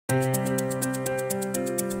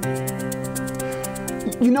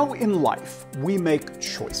You know, in life, we make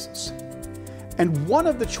choices. And one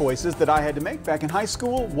of the choices that I had to make back in high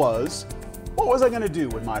school was, what was I going to do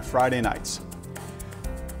with my Friday nights?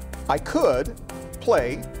 I could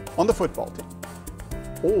play on the football team,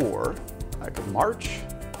 or I could march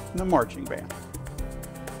in the marching band.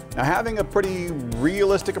 Now, having a pretty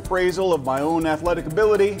realistic appraisal of my own athletic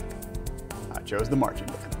ability, I chose the marching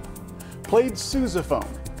band. Played sousaphone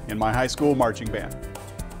in my high school marching band.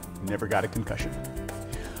 Never got a concussion.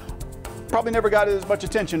 Probably never got as much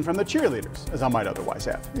attention from the cheerleaders as I might otherwise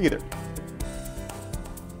have, either.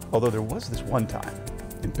 Although there was this one time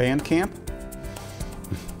in band camp,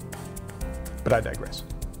 but I digress.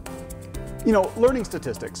 You know, learning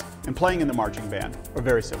statistics and playing in the marching band are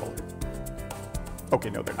very similar. Okay,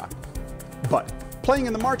 no, they're not. But playing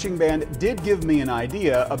in the marching band did give me an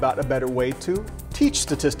idea about a better way to teach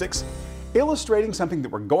statistics, illustrating something that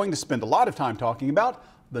we're going to spend a lot of time talking about,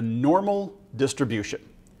 the normal distribution.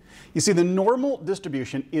 You see, the normal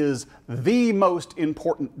distribution is the most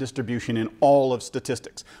important distribution in all of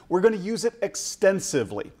statistics. We're going to use it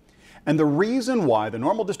extensively. And the reason why the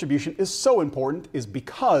normal distribution is so important is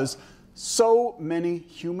because so many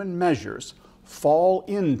human measures fall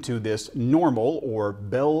into this normal or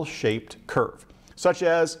bell-shaped curve, such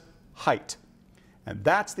as height. And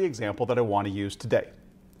that's the example that I want to use today.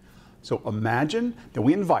 So imagine that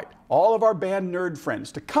we invite all of our band nerd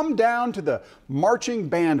friends to come down to the marching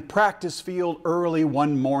band practice field early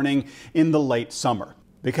one morning in the late summer.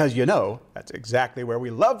 Because you know, that's exactly where we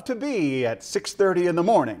love to be at 6:30 in the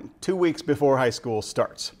morning, 2 weeks before high school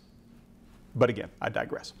starts. But again, I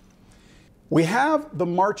digress. We have the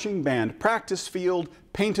marching band practice field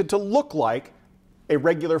painted to look like a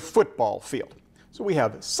regular football field. So we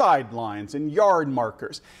have sidelines and yard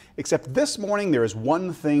markers, except this morning there is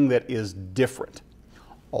one thing that is different.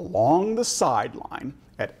 Along the sideline,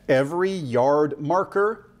 at every yard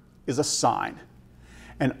marker, is a sign.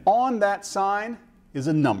 And on that sign is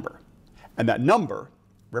a number. And that number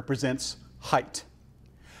represents height.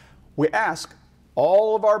 We ask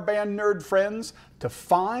all of our band nerd friends to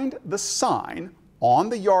find the sign on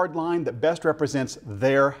the yard line that best represents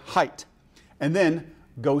their height, and then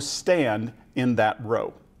go stand in that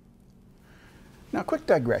row. Now, quick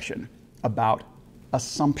digression about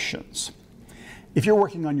assumptions. If you're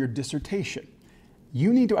working on your dissertation,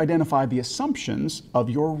 you need to identify the assumptions of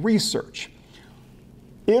your research.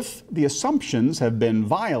 If the assumptions have been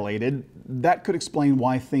violated, that could explain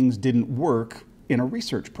why things didn't work in a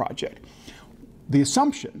research project. The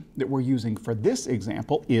assumption that we're using for this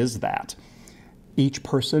example is that each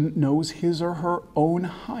person knows his or her own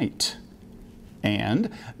height, and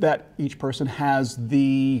that each person has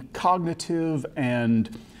the cognitive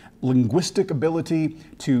and linguistic ability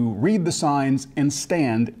to read the signs and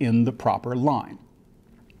stand in the proper line.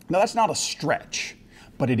 Now, that's not a stretch,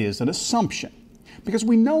 but it is an assumption, because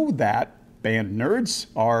we know that band nerds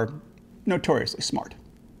are notoriously smart.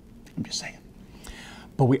 I'm just saying.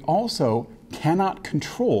 But we also cannot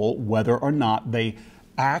control whether or not they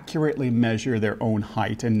accurately measure their own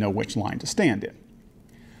height and know which line to stand in.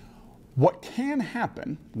 What can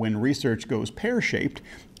happen when research goes pear-shaped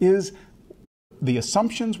is the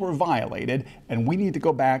assumptions were violated and we need to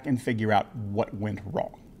go back and figure out what went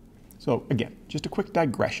wrong. So again, just a quick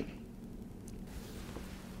digression.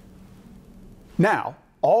 Now,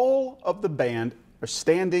 all of the band are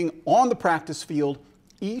standing on the practice field,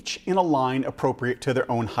 each in a line appropriate to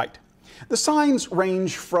their own height. The signs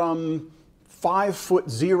range from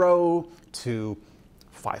 5'0" to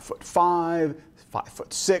 5'5",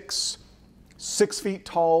 5'6", 6 feet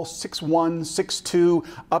tall, 6'1", 6'2",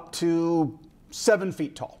 up to 7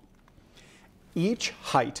 feet tall. Each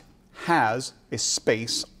height has a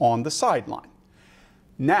space on the sideline.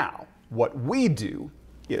 Now, what we do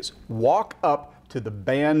is walk up to the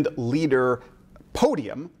band leader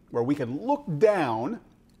podium where we can look down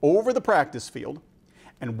over the practice field,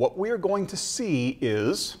 and what we are going to see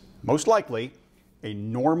is, most likely, a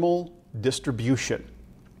normal distribution.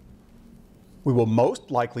 We will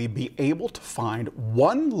most likely be able to find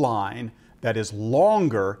one line that is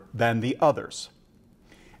longer than the others.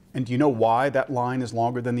 And do you know why that line is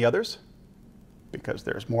longer than the others? Because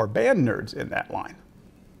there's more band nerds in that line.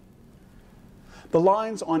 The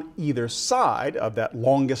lines on either side of that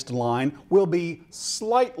longest line will be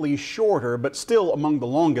slightly shorter, but still among the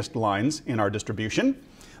longest lines in our distribution.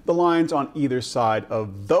 The lines on either side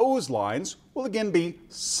of those lines will again be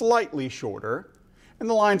slightly shorter, and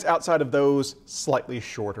the lines outside of those slightly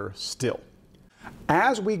shorter still.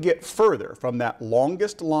 As we get further from that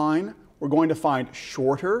longest line, we're going to find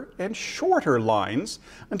shorter and shorter lines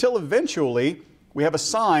until eventually we have a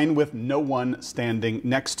sign with no one standing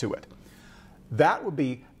next to it. That would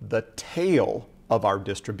be the tail of our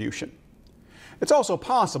distribution. It's also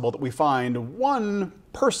possible that we find one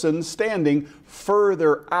person standing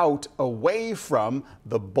further out away from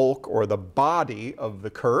the bulk or the body of the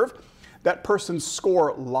curve. That person's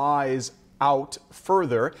score lies out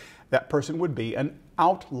further. That person would be an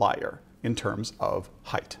outlier in terms of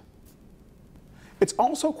height. It's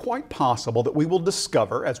also quite possible that we will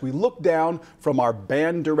discover, as we look down from our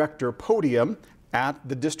band director podium at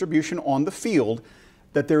the distribution on the field,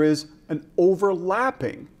 that there is an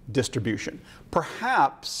overlapping distribution.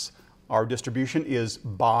 Perhaps our distribution is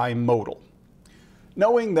bimodal.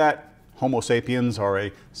 Knowing that Homo sapiens are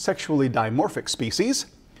a sexually dimorphic species,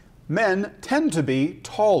 men tend to be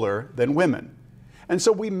taller than women. And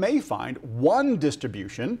so we may find one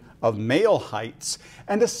distribution of male heights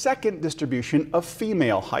and a second distribution of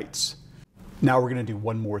female heights. Now we're going to do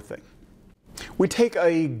one more thing. We take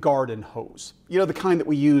a garden hose, you know, the kind that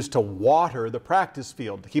we use to water the practice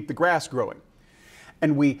field to keep the grass growing.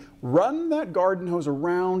 And we run that garden hose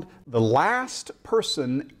around the last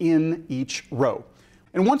person in each row.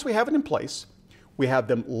 And once we have it in place, we have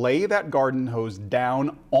them lay that garden hose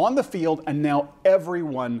down on the field, and now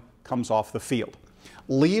everyone comes off the field,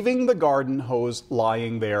 leaving the garden hose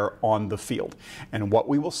lying there on the field. And what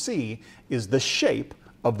we will see is the shape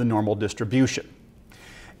of the normal distribution.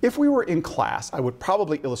 If we were in class, I would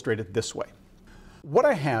probably illustrate it this way. What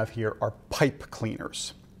I have here are pipe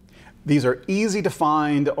cleaners. These are easy to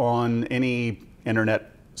find on any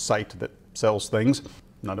internet site that sells things,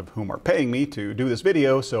 none of whom are paying me to do this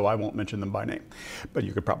video, so I won't mention them by name, but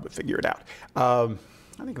you could probably figure it out. I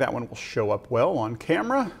think that one will show up well on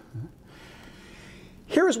camera.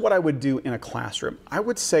 Here's what I would do in a classroom. I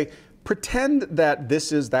would say, pretend that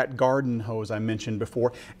this is that garden hose I mentioned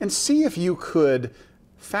before, and see if you could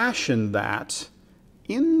fashion that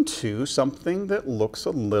into something that looks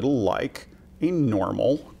a little like a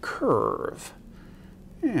normal curve.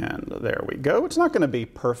 And there we go. It's not going to be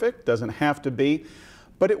perfect, doesn't have to be,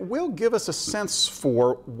 but it will give us a sense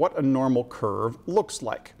for what a normal curve looks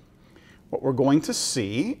like. What we're going to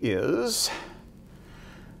see is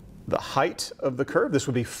the height of the curve. This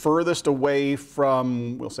would be furthest away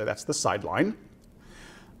from, we'll say that's the sideline.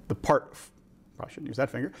 The part, probably shouldn't use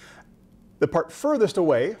that finger. The part furthest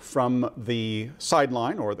away from the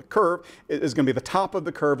sideline or the curve is going to be the top of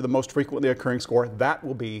the curve, the most frequently occurring score. That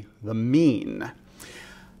will be the mean.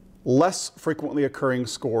 Less frequently occurring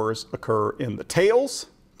scores occur in the tails,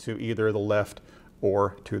 to either the left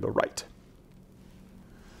or to the right.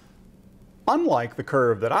 Unlike the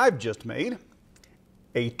curve that I've just made,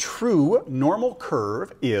 a true normal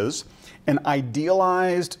curve is an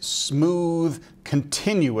idealized, smooth,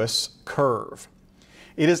 continuous curve.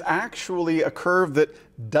 It is actually a curve that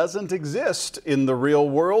doesn't exist in the real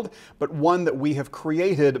world, but one that we have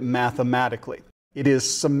created mathematically. It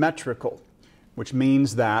is symmetrical, which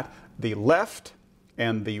means that the left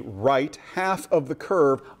and the right half of the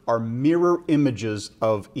curve are mirror images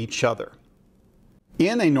of each other.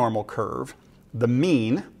 In a normal curve, the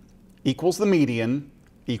mean equals the median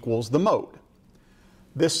equals the mode.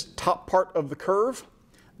 This top part of the curve,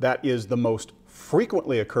 that is the most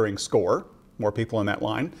frequently occurring score, more people in that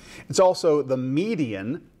line. It's also the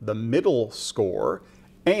median, the middle score,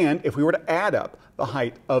 and if we were to add up the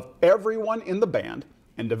height of everyone in the band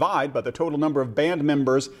and divide by the total number of band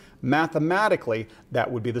members, mathematically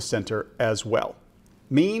that would be the center as well.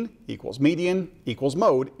 Mean equals median equals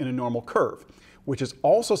mode in a normal curve, which is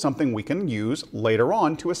also something we can use later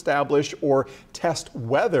on to establish or test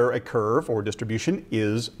whether a curve or distribution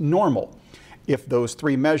is normal. If those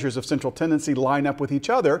three measures of central tendency line up with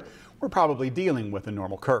each other, we're probably dealing with a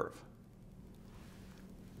normal curve.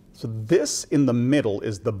 So this in the middle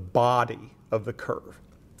is the body of the curve.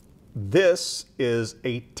 This is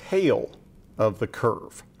a tail of the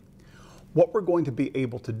curve. What we're going to be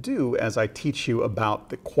able to do as I teach you about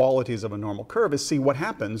the qualities of a normal curve is see what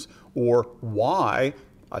happens or why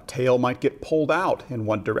a tail might get pulled out in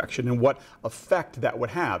one direction and what effect that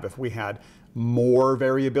would have if we had more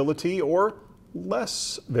variability or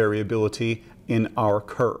less variability in our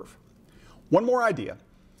curve. One more idea.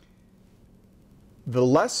 The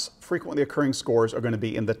less frequently occurring scores are going to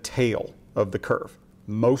be in the tail of the curve.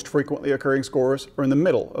 Most frequently occurring scores are in the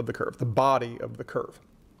middle of the curve, the body of the curve.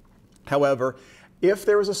 However, if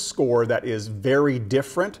there is a score that is very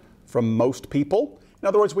different from most people, in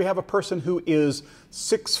other words, we have a person who is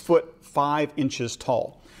 6'5"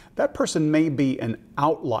 tall. That person may be an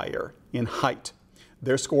outlier in height.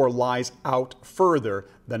 Their score lies out further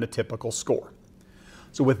than a typical score.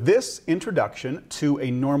 So with this introduction to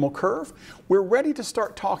a normal curve, we're ready to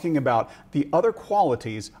start talking about the other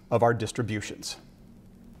qualities of our distributions.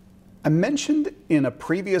 I mentioned in a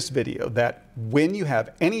previous video that when you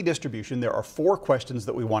have any distribution, there are 4 questions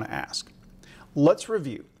that we want to ask. Let's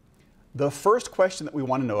review. The first question that we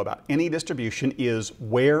want to know about any distribution is,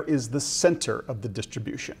 where is the center of the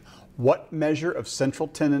distribution? What measure of central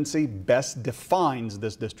tendency best defines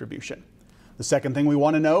this distribution? The second thing we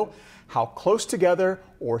want to know, how close together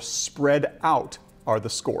or spread out are the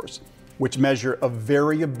scores? Which measure of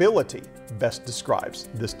variability best describes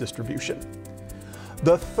this distribution?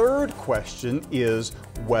 The third question is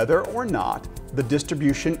whether or not the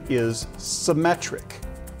distribution is symmetric.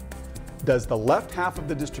 Does the left half of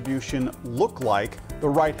the distribution look like the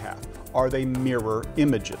right half? Are they mirror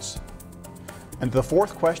images? And the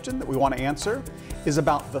fourth question that we want to answer is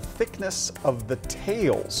about the thickness of the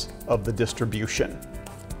tails of the distribution.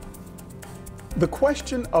 The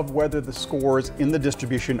question of whether the scores in the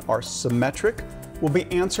distribution are symmetric will be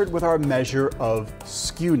answered with our measure of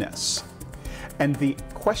skewness. And the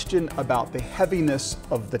question about the heaviness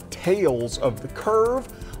of the tails of the curve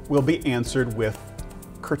will be answered with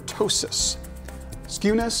kurtosis.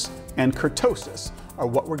 Skewness and kurtosis are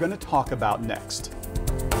what we're going to talk about next.